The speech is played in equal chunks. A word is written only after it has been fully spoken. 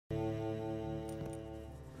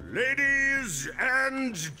Ladies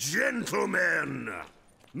and gentlemen,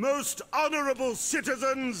 most honorable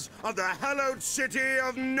citizens of the hallowed city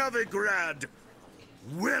of Novigrad,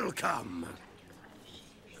 welcome.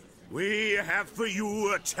 We have for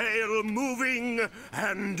you a tale moving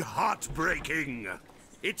and heartbreaking.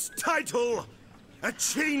 Its title, A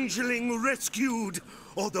Changeling Rescued,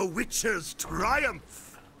 or the Witcher's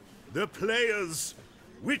Triumph. The players,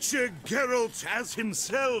 Witcher Geralt as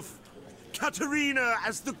himself, Katarina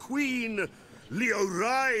as the Queen, Leo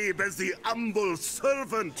Ribe as the humble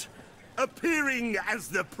servant, appearing as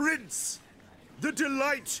the Prince, the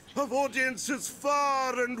delight of audiences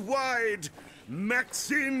far and wide,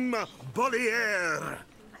 Maxime Bollier.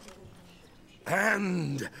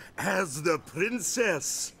 And as the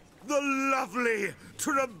Princess, the lovely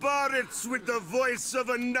Trabaritz with the voice of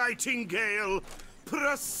a nightingale,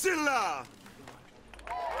 Priscilla.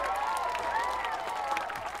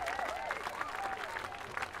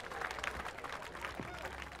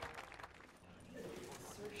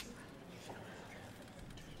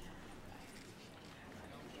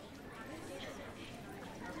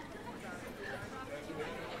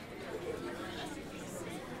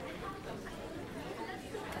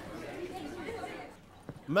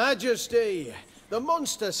 Majesty, the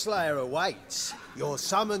monster slayer awaits. Your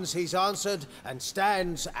summons he's answered and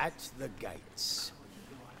stands at the gates.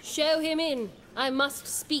 Show him in. I must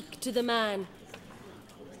speak to the man.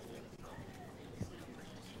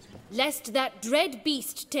 Lest that dread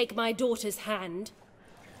beast take my daughter's hand.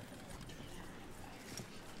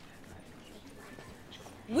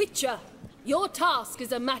 Witcher, your task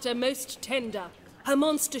is a matter most tender. Her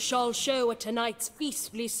monster shall show at tonight's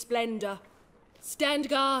feastly splendor. Stand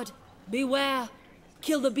guard, beware,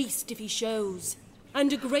 kill the beast if he shows,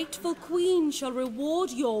 and a grateful queen shall reward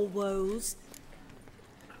your woes.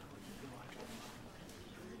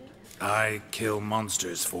 I kill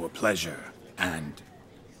monsters for pleasure, and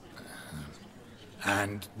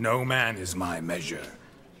no man is my measure.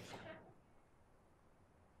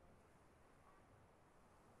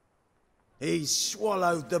 He's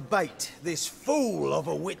swallowed the bait, this fool of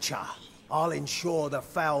a witcher. I'll ensure the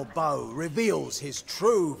foul bow reveals his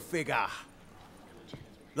true figure.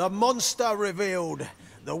 The monster revealed,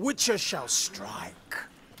 the witcher shall strike.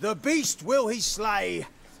 The beast will he slay,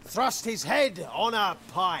 thrust his head on a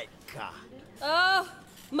pike. Ah,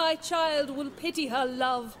 my child will pity her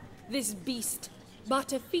love, this beast,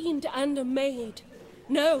 but a fiend and a maid.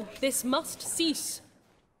 No, this must cease.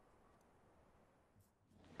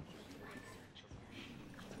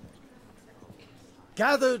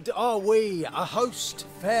 Gathered are we, a host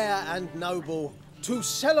fair and noble, to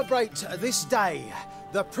celebrate this day,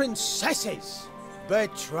 the princess's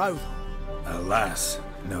betrothal. Alas,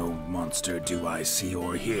 no monster do I see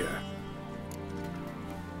or hear.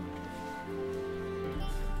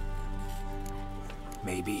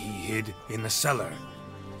 Maybe he hid in the cellar,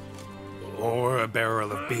 or a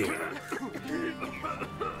barrel of beer.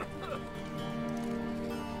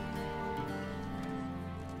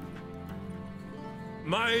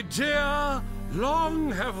 My dear,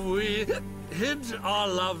 long have we hid our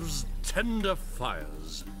love's tender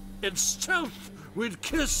fires. In stealth we'd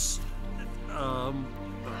kiss,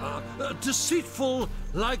 deceitful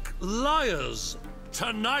like liars.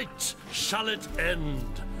 Tonight shall it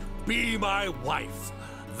end. Be my wife,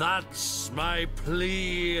 that's my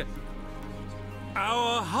plea.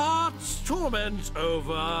 Our hearts' torment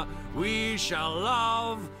over, we shall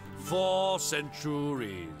love for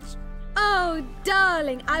centuries. Oh,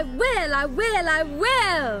 darling, I will, I will, I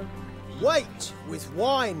will! Wait, with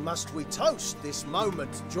wine must we toast this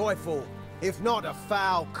moment joyful. If not, a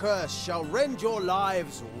foul curse shall rend your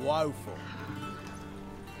lives woeful.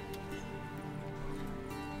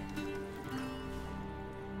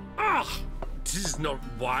 Ah! 'Tis not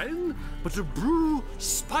wine, but a brew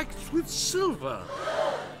spiked with silver.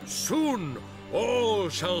 Soon all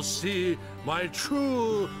shall see my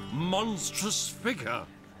true monstrous figure.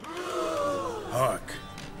 Hark,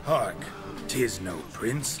 hark, 'tis no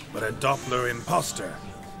prince, but a Doppler impostor.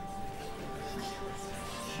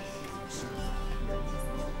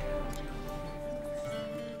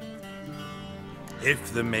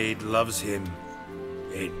 If the maid loves him,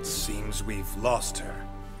 it seems we've lost her.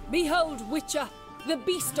 Behold, Witcher, the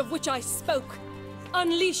beast of which I spoke.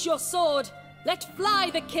 Unleash your sword. Let fly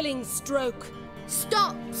the killing stroke.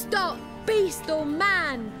 Stop, stop, beast or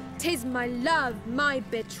man! 'Tis my love, my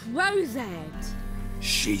betrothed.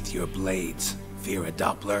 Sheath your blades, fear a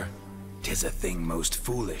Doppler. 'Tis a thing most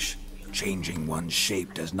foolish. Changing one's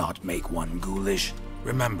shape does not make one ghoulish.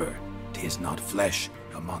 Remember, 'tis not flesh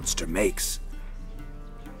a monster makes.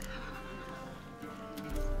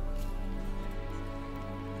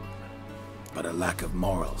 but a lack of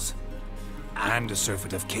morals. And a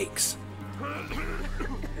surfeit of cakes.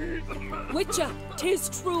 Witcher,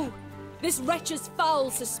 'tis true. This wretch's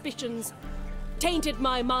foul suspicions tainted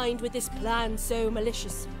my mind with this plan so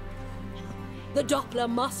malicious. The Doppler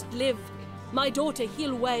must live. My daughter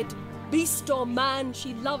he'll wed. Beast or man,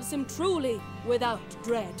 she loves him truly, without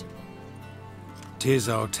dread. 'Tis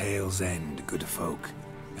our tale's end, good folk,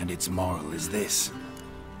 and its moral is this.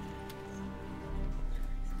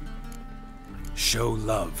 Show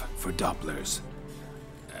love for Dopplers,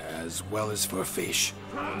 as well as for fish.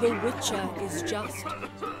 The Witcher is just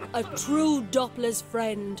a true Doppler's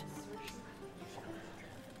friend.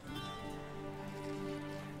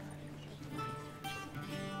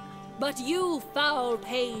 But you, foul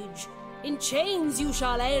page, in chains you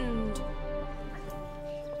shall end.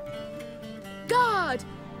 Guard!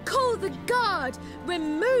 Call the guard!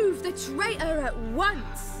 Remove the traitor at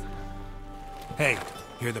once! Hey,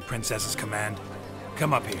 hear the princess's command?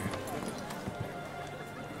 Come up here.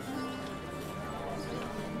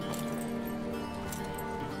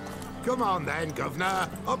 Come on then, Governor.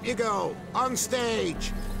 Up you go. On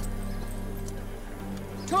stage.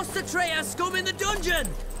 Toss the traitor scum in the dungeon!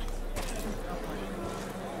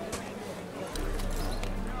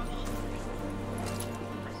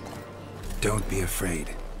 Don't be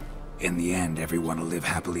afraid. In the end, everyone will live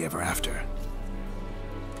happily ever after.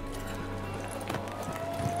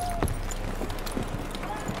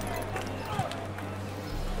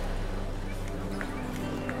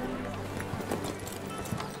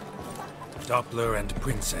 Doppler and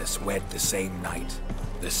Princess wed the same night.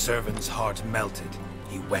 The servant's heart melted.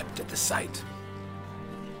 He wept at the sight.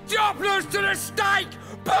 Dopplers to the stake!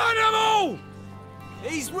 Burn them all!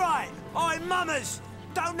 He's right! I'm mummers!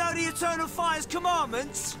 Don't know the Eternal Fire's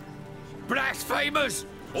commandments? Blasphemers!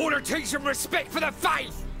 Ought to teach some respect for the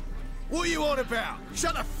faith! What are you on about?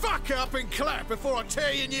 Shut the fuck up and clap before I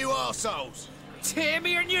tear you new arseholes! Tear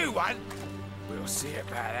me a new one? We'll see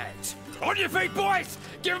about that. On your feet, boys!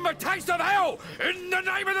 Give them a taste of hell in the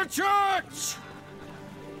name of the church!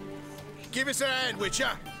 Give us a hand,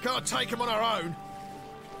 Witcher. Can't take 'em on our own.